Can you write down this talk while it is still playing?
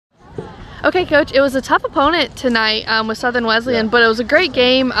Okay, Coach, it was a tough opponent tonight with Southern Wesleyan, but it was a great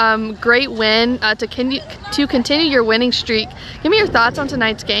game, great win to continue your winning streak. Give me your thoughts on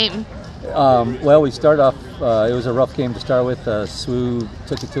tonight's game. Well, we started off, it was a rough game to start with. SWU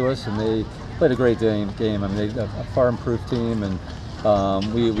took it to us, and they played a great game. I mean, they're a far improved team, and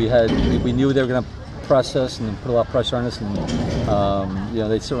we knew they were going to press us and put a lot of pressure on us, and you know,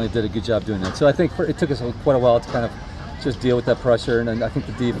 they certainly did a good job doing that. So I think it took us quite a while to kind of just deal with that pressure, and I think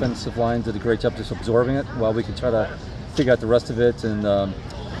the defensive line did a great job just absorbing it while we could try to figure out the rest of it. And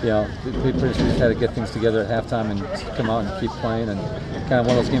you know, we pretty much had to get things together at halftime and come out and keep playing. And kind of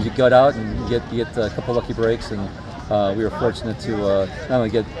one of those games you gut out and you get a couple lucky breaks. And we were fortunate to not only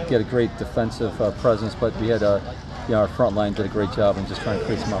get a great defensive presence, but we had you know, our front line did a great job in just trying to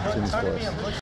create some opportunities for us.